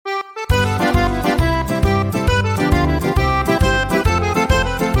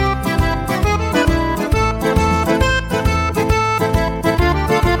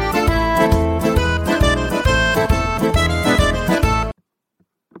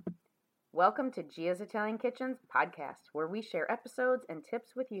Welcome to Gia's Italian Kitchen's podcast, where we share episodes and tips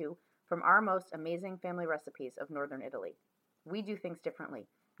with you from our most amazing family recipes of Northern Italy. We do things differently.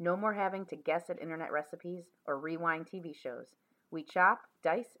 No more having to guess at internet recipes or rewind TV shows. We chop,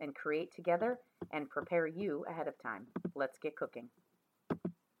 dice, and create together and prepare you ahead of time. Let's get cooking.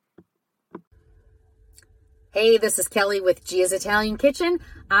 Hey, this is Kelly with Gia's Italian Kitchen.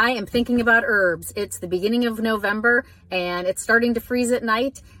 I am thinking about herbs. It's the beginning of November and it's starting to freeze at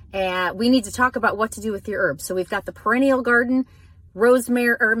night. And we need to talk about what to do with your herbs. So we've got the perennial garden,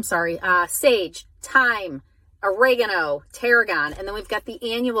 sage, thyme, oregano, tarragon, and then we've got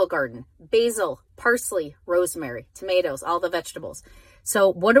the annual garden, basil, parsley, rosemary, tomatoes, all the vegetables. So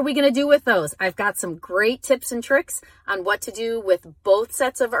what are we going to do with those? I've got some great tips and tricks on what to do with both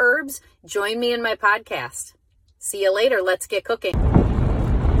sets of herbs. Join me in my podcast. See you later. Let's get cooking.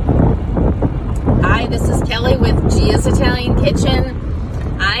 Hi, this is Kelly with Gia's Italian Kitchen.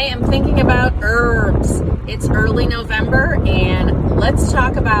 I am thinking about herbs. It's early November and let's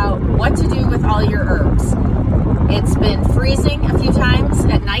talk about what to do with all your herbs. It's been freezing a few times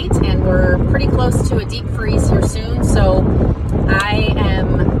at night and we're pretty close to a deep freeze here soon. So I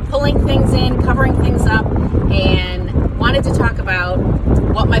am pulling things in, covering things up, and wanted to talk about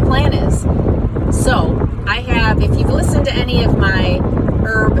what my plan is. So I have, if you've listened to any of my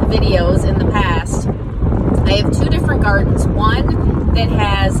herb videos in the past, I have two different gardens. One that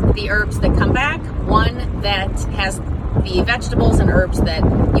has the herbs that come back, one that has the vegetables and herbs that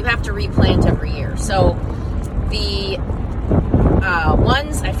you have to replant every year. So the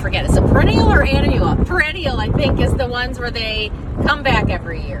ones, I forget, is it perennial or annual? Perennial, I think, is the ones where they come back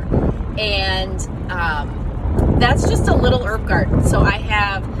every year. And that's just a little herb garden. So I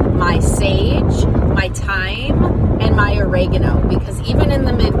have my sage, my thyme, and my oregano, because even in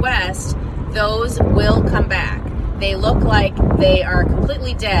the Midwest, those will come back. They look like they are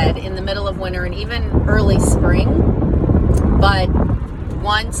completely dead in the middle of winter and even early spring. But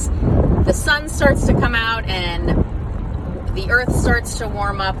once the sun starts to come out and the earth starts to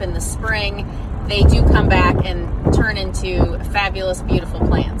warm up in the spring, they do come back and turn into fabulous, beautiful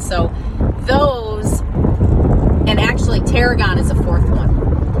plants. So those, and actually tarragon is a fourth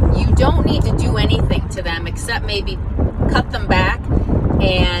one. You don't need to do anything to them except maybe cut them back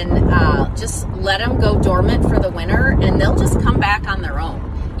and just let them go dormant for the winter, and they'll just come back on their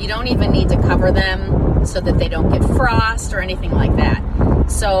own. You don't even need to cover them so that they don't get frost or anything like that.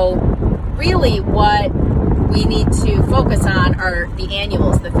 So really what we need to focus on are the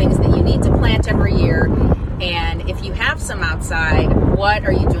annuals, the things that you need to plant every year. And if you have some outside, what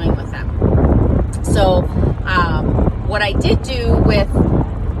are you doing with them? So what I did do with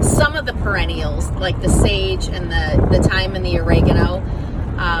some of the perennials, like the sage and the thyme and the oregano,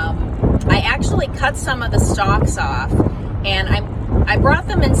 I actually cut some of the stalks off and I brought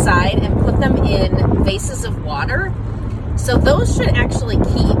them inside and put them in vases of water. So those should actually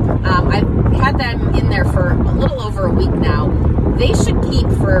keep. I've had them in there for a little over a week now. They should keep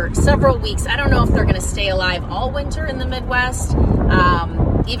for several weeks. I don't know if they're going to stay alive all winter in the Midwest,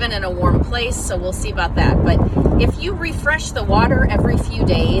 even in a warm place, so we'll see about that. But if you refresh the water every few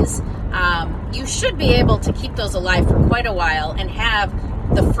days, you should be able to keep those alive for quite a while and have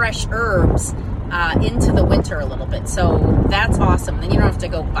the fresh herbs into the winter a little bit. So that's awesome. Then you don't have to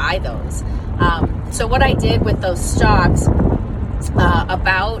go buy those. So what I did with those stalks,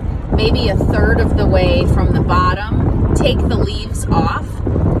 about maybe a third of the way from the bottom, take the leaves off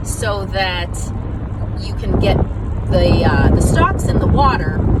so that you can get the stalks in the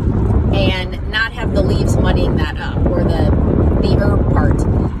water and not have the leaves muddying that up, or the herb part.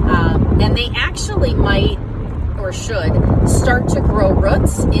 And they actually might or should start to grow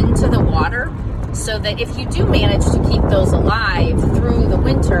roots into the water, so that if you do manage to keep those alive through the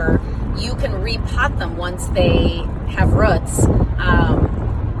winter, you can repot them once they have roots,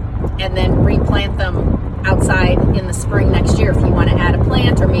 and then replant them outside in the spring next year if you want to add a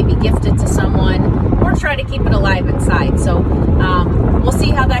plant or maybe gift it to someone, or try to keep it alive inside. So we'll see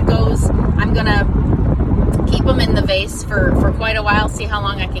how that goes. I'm going to keep them in the vase for quite a while, see how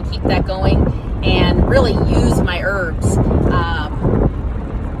long I can keep that going, and really use my herbs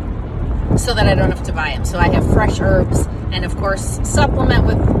so that I don't have to buy them. So I have fresh herbs, and of course supplement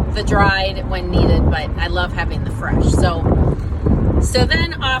with the dried when needed, but I love having the fresh. So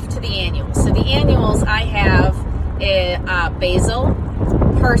then off to the annuals. So the annuals, I have basil,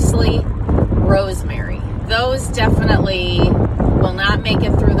 parsley, rosemary. Those definitely will not make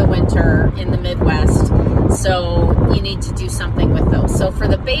it through the winter in the Midwest, so you need to do something with those. So for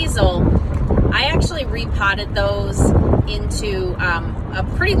the basil, I actually repotted those into a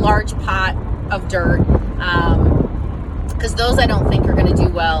pretty large pot of dirt. because those I don't think are going to do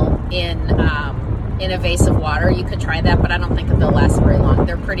well in a vase of water. You could try that, but I don't think that they'll last very long.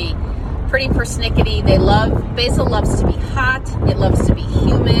 They're pretty persnickety. Basil loves to be hot. It loves to be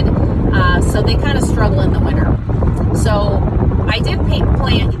humid. So they kind of struggle in the winter. So I did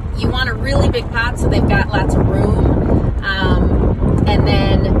plant, you want a really big pot so they've got lots of room. And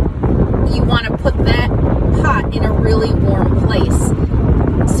then you want to put that pot in a really warm place.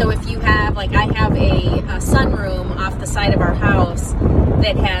 So if you have, like I have a sunroom off the side of our house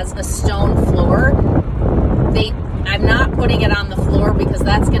that has a stone floor, I'm not putting it on the floor because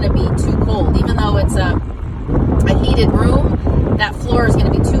that's going to be too cold. Even though it's a heated room, that floor is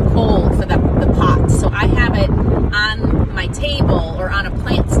going to be too cold for the pot. So I have it on my table or on a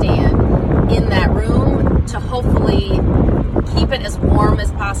plant stand in that room to hopefully keep it as warm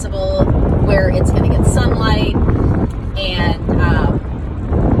as possible where it's going to get sunlight. And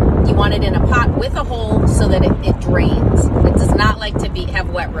you want it in a pot with a hole so that it drains. It does not like to have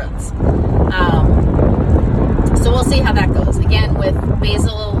wet roots. So we'll see how that goes. Again, with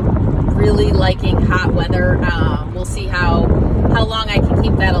basil really liking hot weather, we'll see how long I can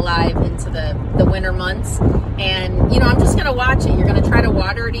keep that alive into the winter months. And, I'm just going to watch it. You're going to try to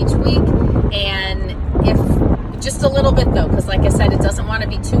water it each week. And if just a little bit, though, because like I said, it doesn't want to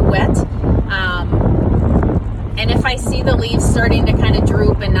be too wet. And if I see the leaves starting to kind of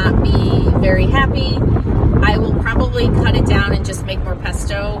droop and not be very happy, I will probably cut it down and just make more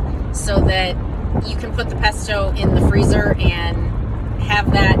pesto so that you can put the pesto in the freezer and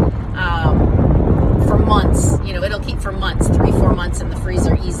have that for months. It'll keep for months, 3-4 months in the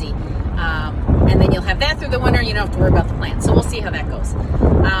freezer easy. And then you'll have that through the winter. You don't have to worry about the plant. So we'll see how that goes.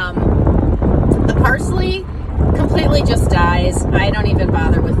 The parsley completely just dies. I don't even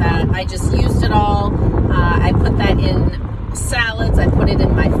bother with that. I just used it all. I put that in salads. I put it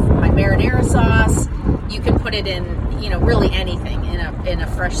in my marinara sauce. You can put it in, really anything in a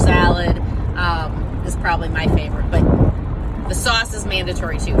fresh salad. Is probably my favorite, but the sauce is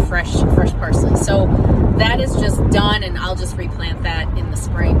mandatory too. Fresh parsley. So that is just done, and I'll just replant that in the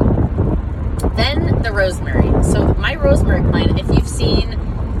spring. Then the rosemary. So my rosemary plant, if you've seen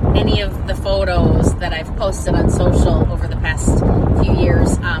any of the photos that I've posted on social over the past few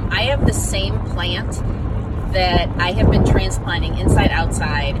years, I have the same plant that I have been transplanting inside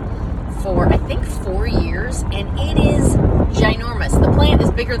outside for I think 4 years, and it is ginormous. The plant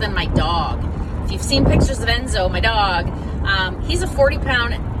is bigger than my dog. If you've seen pictures of Enzo, my dog, he's a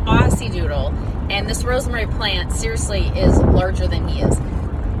 40-pound Aussie Doodle, and this rosemary plant seriously is larger than he is.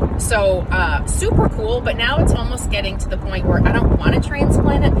 So super cool, but now it's almost getting to the point where I don't want to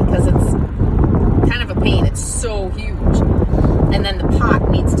transplant it because it's kind of a pain. It's so huge. And then the pot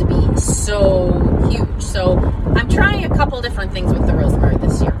needs to be so huge. So I'm trying a couple different things with the rosemary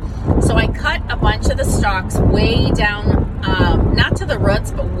this year. So I cut a bunch of the stalks way down, not to the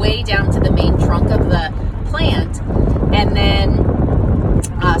roots, but way down to the main trunk of the plant. And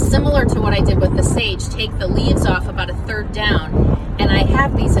then similar to what I did with the sage, take the leaves off about a third down. And I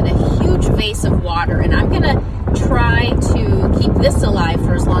have these in a huge vase of water. And I'm going to try to keep this alive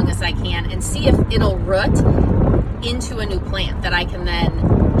for as long as I can and see if it'll root into a new plant that I can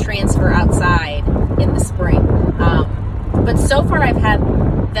then transfer outside in the spring. But so far I've had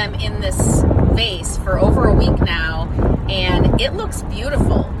them in this vase for over a week now, and it looks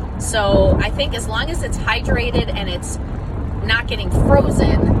beautiful. So I think as long as it's hydrated and it's not getting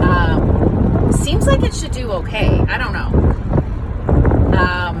frozen, seems like it should do okay. I don't know.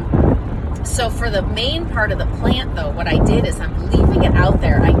 So for the main part of the plant, though, what I did is I'm leaving it out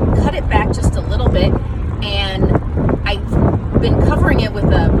there. I cut it back just a little bit, and I've been covering it with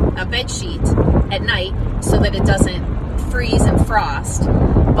a bed sheet at night so that it doesn't freeze and frost.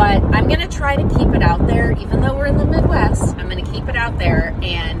 But I'm going to try to keep it out there, even though we're in the Midwest. I'm going to keep it out there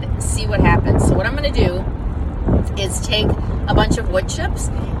and see what happens. So what I'm going to do is take a bunch of wood chips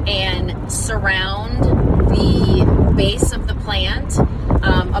and surround the base of the plant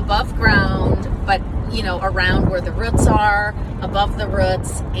above ground, but around where the roots are, above the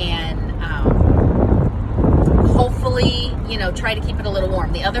roots, and hopefully try to keep it a little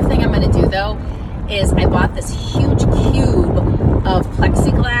warm. The other thing I'm going to do, though, is I bought this huge cube of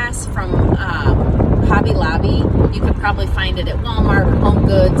plexiglass from Hobby Lobby. You could probably find it at Walmart or Home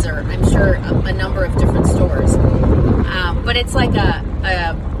Goods, or I'm sure a number of different stores. But it's like a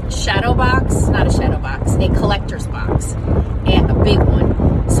shadow box, not a shadow box, a collector's box, and a big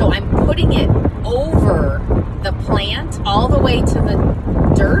one. So I'm putting it over the plant all the way to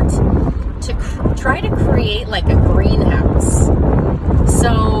the dirt to try to create like a greenhouse.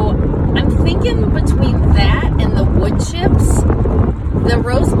 So I'm thinking between that and the wood chips The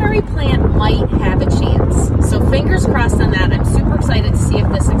rosemary plant might have a chance. So fingers crossed on that. I'm super excited to see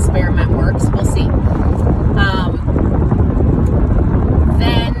if this experiment works. We'll see.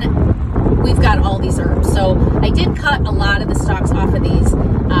 Then we've got all these herbs. So I did cut a lot of the stalks off of these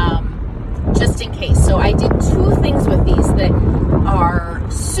just in case. So I did 2 things with these that are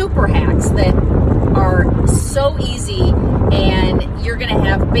super hacks that are so easy, and you're going to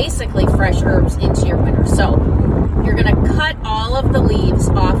have basically fresh herbs into your winter. So you're going to cut all of the leaves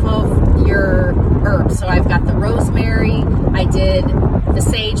off of your herbs. So I've got the rosemary, I did the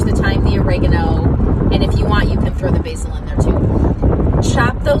sage, the thyme, the oregano, and if you want, you can throw the basil in there too.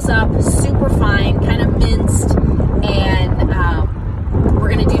 Chop those up super fine, kind of minced, and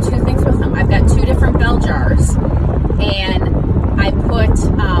we're going to do 2 things with them. I've got 2 different bell jars, and I put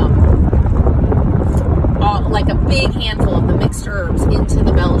like a big handful of the mixed herbs into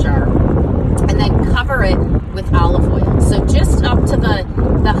the bell jar, and then cover it with olive oil. So just up to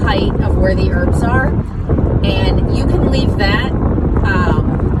the height of where the herbs are, and you can leave that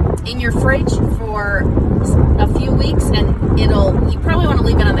in your fridge for a few weeks, and you probably want to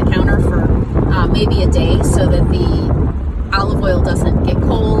leave it on the counter for maybe a day so that the olive oil doesn't get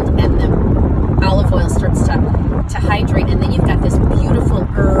cold and the olive oil starts to hydrate, and then you've got this beautiful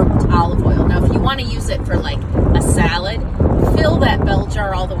herbed olive oil. Now if you want to use it for like a salad, fill that bell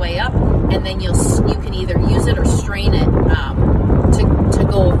jar all the way up, and then you can either use it or strain it to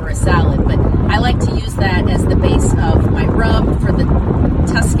go over a salad. But I like to use that as the base of my rub for the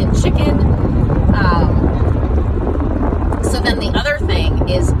Tuscan chicken. So then the other thing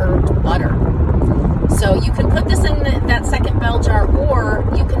is herbed butter. So you can put this in that second bell jar, or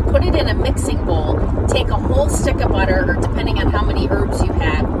you can put it in a mixing bowl, take a whole stick of butter, or depending on how many herbs you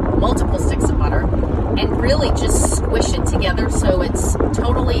had, multiple sticks of butter, and really just squish it together so it's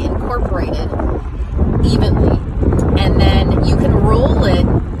totally incorporated evenly. And then you can roll it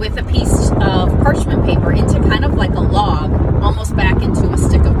with a piece of parchment paper into kind of like a log, almost back into a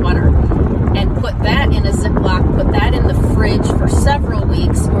stick of butter, and put that in a Ziploc, put that in the fridge for several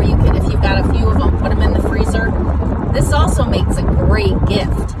weeks, or you can, if you've got a few of them, put them in the freezer. This also makes a great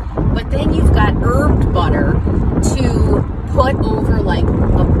gift. But then you've got herbed butter to put over like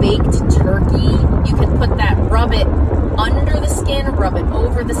a baked turkey. You can put that, rub it under the skin, rub it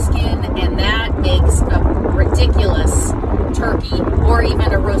over the skin, and that makes a ridiculous turkey or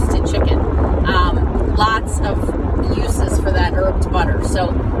even a roasted chicken. Lots of uses for that herbed butter.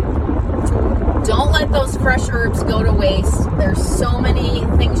 So don't let those fresh herbs go to waste. There's so many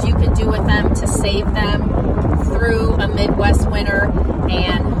things you can do with them to save them through a Midwest winter,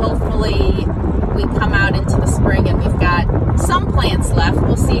 and hopefully we come out into the spring and we've got some plants left.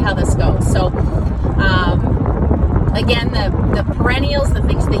 We'll see how this goes. So again, the perennials, the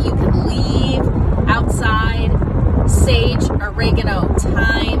things that you can leave outside: sage, oregano,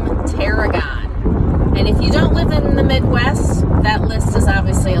 thyme, tarragon. And if you don't live in the Midwest, that list is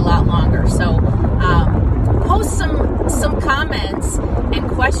obviously a lot longer. So post some comments and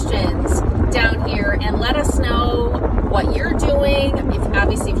questions down here and let us know what you're doing.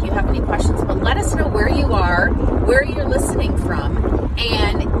 Obviously, if you have any questions, but let us know where you are, where you're listening from,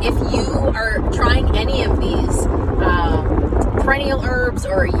 and if you are trying any of these perennial herbs,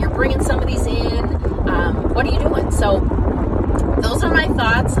 or you're bringing some of these in, what are you doing? So those are my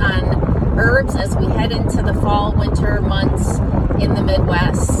thoughts on herbs as we head into the fall, winter months in the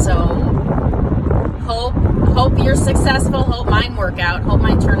Midwest. So hope you're successful. Hope mine work out. Hope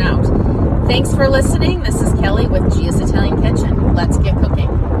mine turn out. Thanks for listening. This is Kelly with Gia's Italian Kitchen. Let's get cooking.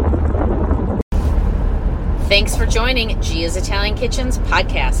 Thanks for joining Gia's Italian Kitchen's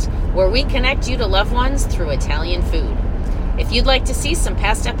podcast, where we connect you to loved ones through Italian food. If you'd like to see some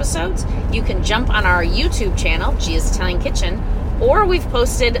past episodes, you can jump on our YouTube channel, Gia's Italian Kitchen, or we've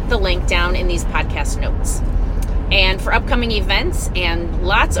posted the link down in these podcast notes. And for upcoming events and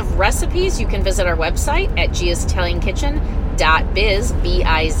lots of recipes, you can visit our website at giasitaliankitchen.biz,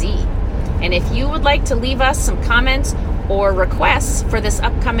 B-I-Z. And if you would like to leave us some comments or requests for this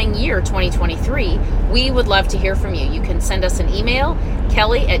upcoming year, 2023, we would love to hear from you. You can send us an email,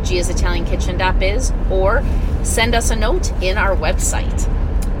 kelly@giasitaliankitchen.biz, or send us a note in our website.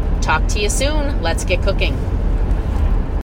 Talk to you soon. Let's get cooking.